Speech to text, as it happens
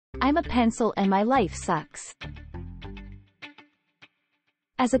I'm a pencil and my life sucks.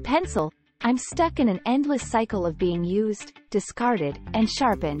 As a pencil, I'm stuck in an endless cycle of being used, discarded, and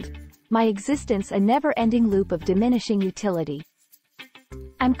sharpened. My existence a never-ending loop of diminishing utility.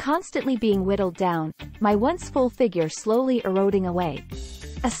 I'm constantly being whittled down, my once full figure slowly eroding away.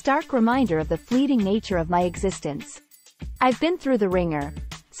 A stark reminder of the fleeting nature of my existence. I've been through the ringer,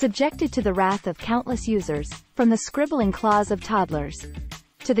 subjected to the wrath of countless users, from the scribbling claws of toddlers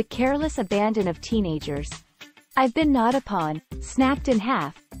to the careless abandon of teenagers. I've been gnawed upon, snapped in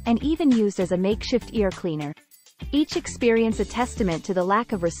half, and even used as a makeshift ear cleaner. Each experience a testament to the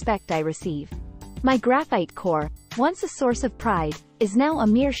lack of respect I receive. My graphite core, once a source of pride, is now a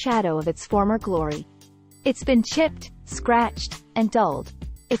mere shadow of its former glory. It's been chipped, scratched, and dulled,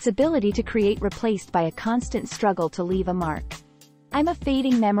 its ability to create replaced by a constant struggle to leave a mark. I'm a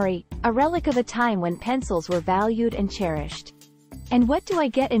fading memory, a relic of a time when pencils were valued and cherished. And what do I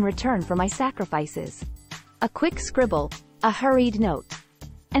get in return for my sacrifices? A quick scribble, a hurried note.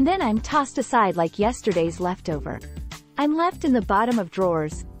 And then I'm tossed aside like yesterday's leftover. I'm left in the bottom of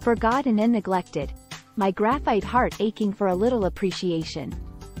drawers, forgotten and neglected, my graphite heart aching for a little appreciation.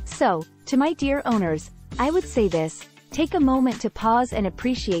 So, to my dear owners, I would say this: take a moment to pause and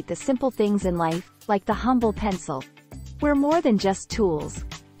appreciate the simple things in life, like the humble pencil. We're more than just tools.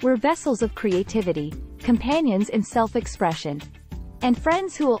 We're vessels of creativity, companions in self-expression, and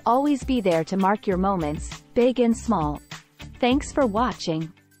friends who will always be there to mark your moments, big and small. Thanks for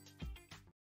watching.